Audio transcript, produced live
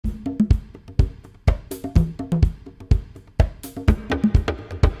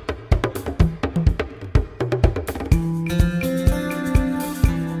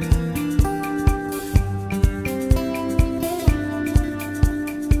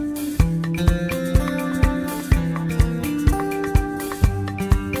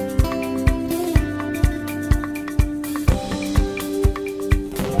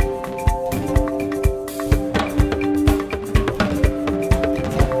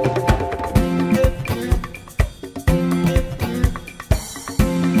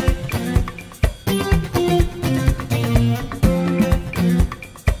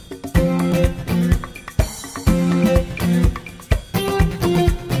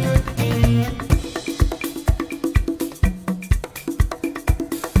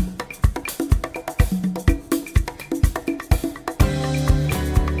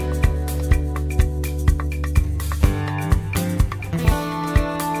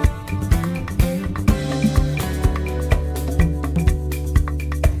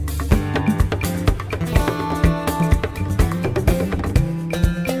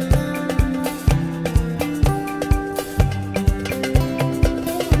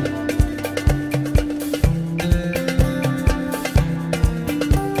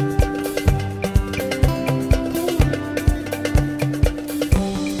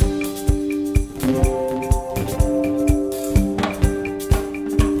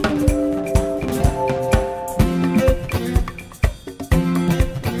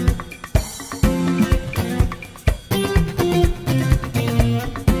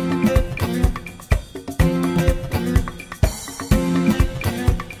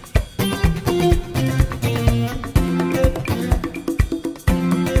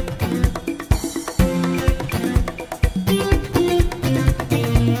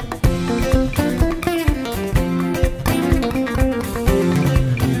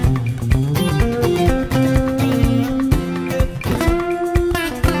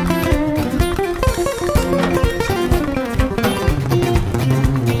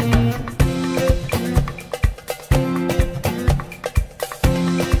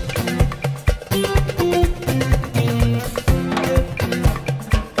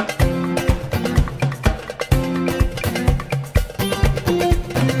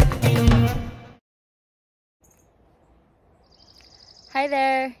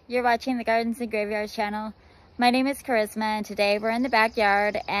there, you're watching the Gardens and Graveyards channel. My name is Charisma and today we're in the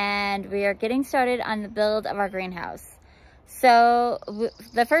backyard and we are getting started on the build of our greenhouse. So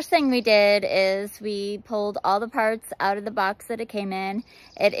the first thing we did is we pulled all the parts out of the box that it came in.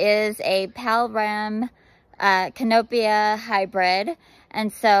 It is a Palram Canopia Hybrid,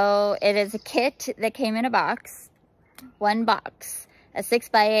 and so it is a kit that came in a box, one box, a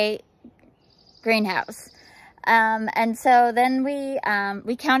 6x8 greenhouse. And so then we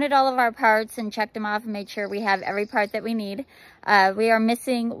counted all of our parts and checked them off and made sure we have every part that we need. We are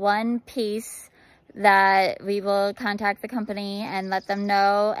missing one piece that we will contact the company and let them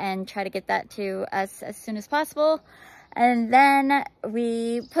know and try to get that to us as soon as possible. And then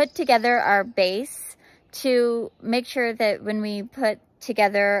we put together our base to make sure that when we put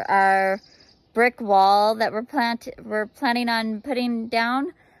together our brick wall that we're planning on putting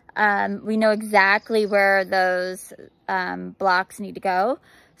down, we know exactly where those blocks need to go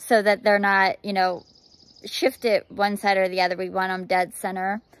so that they're not, shifted one side or the other. We want them dead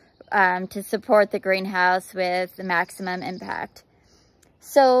center to support the greenhouse with the maximum impact.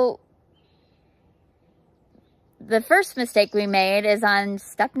 So the first mistake we made is on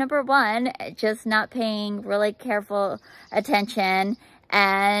step number 1, just not paying really careful attention,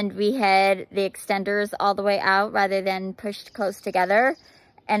 and we had the extenders all the way out rather than pushed close together.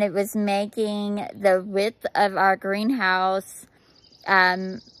 And it was making the width of our greenhouse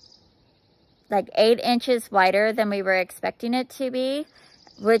like 8 inches wider than we were expecting it to be,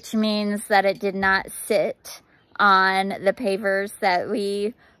 which means that it did not sit on the pavers that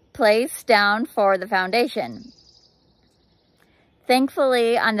we placed down for the foundation.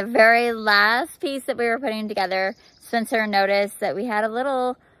 Thankfully, on the very last piece that we were putting together, Spencer noticed that we had a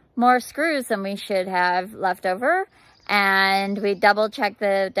little more screws than we should have left over. And we double checked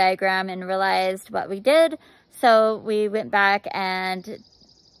the diagram and realized what we did. So we went back and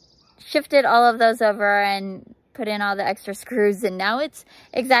shifted all of those over and put in all the extra screws. And now it's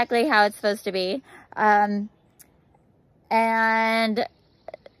exactly how it's supposed to be. And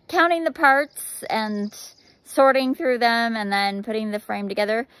counting the parts and sorting through them and then putting the frame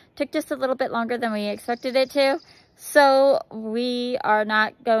together took just a little bit longer than we expected it to. So we are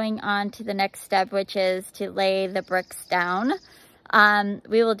not going on to the next step, which is to lay the bricks down.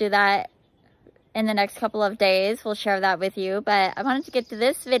 We will do that in the next couple of days. We'll share that with you. But I wanted to get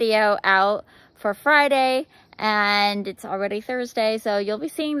this video out for Friday, and it's already Thursday, so you'll be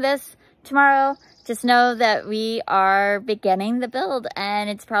seeing this tomorrow. Just know that we are beginning the build,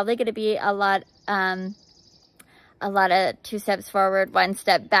 and it's probably going to be a lot of 2 steps forward, 1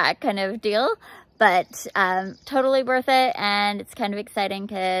 step back kind of deal. But totally worth it, and it's kind of exciting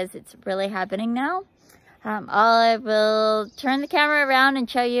because it's really happening now. I will turn the camera around and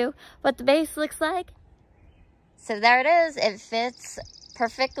show you what the base looks like. So there it is. It fits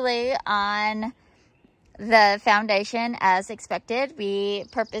perfectly on the foundation as expected. We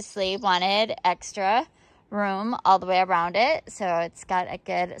purposely wanted extra room all the way around it, so it's got a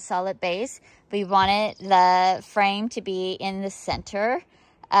good solid base. We wanted the frame to be in the center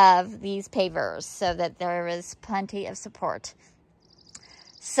of these pavers so that there is plenty of support.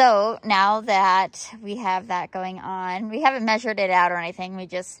 So now that we have that going on, we haven't measured it out or anything. We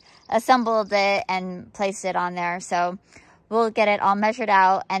just assembled it and placed it on there. So we'll get it all measured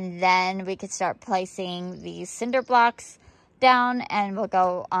out, and then we could start placing these cinder blocks down, and we'll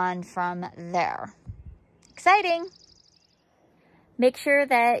go on from there. Exciting! Make sure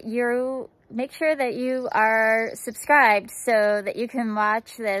that you are subscribed so that you can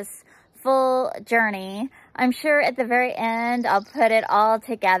watch this full journey. I'm sure at the very end I'll put it all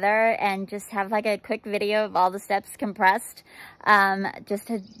together and just have like a quick video of all the steps compressed, just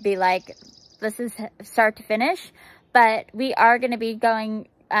to be like, this is start to finish. But we are going to be going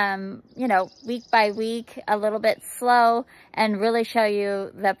week by week, a little bit slow, and really show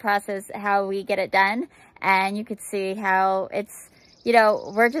you the process, how we get it done. And you could see how it's,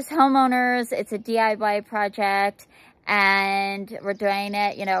 we're just homeowners. It's a DIY project, and we're doing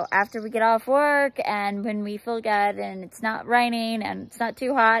it, after we get off work and when we feel good and it's not raining and it's not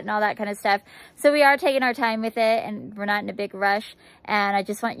too hot and all that kind of stuff. So we are taking our time with it, and we're not in a big rush. And I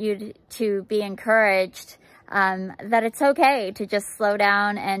just want you to be encouraged that it's okay to just slow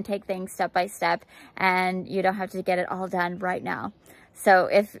down and take things step by step, and you don't have to get it all done right now. So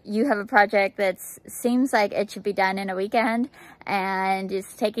if you have a project that seems like it should be done in a weekend and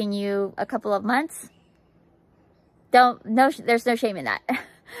it's taking you a couple of months, there's no shame in that.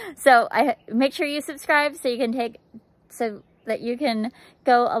 So make sure you subscribe so that you can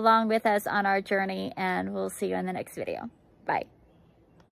go along with us on our journey, and we'll see you in the next video. Bye.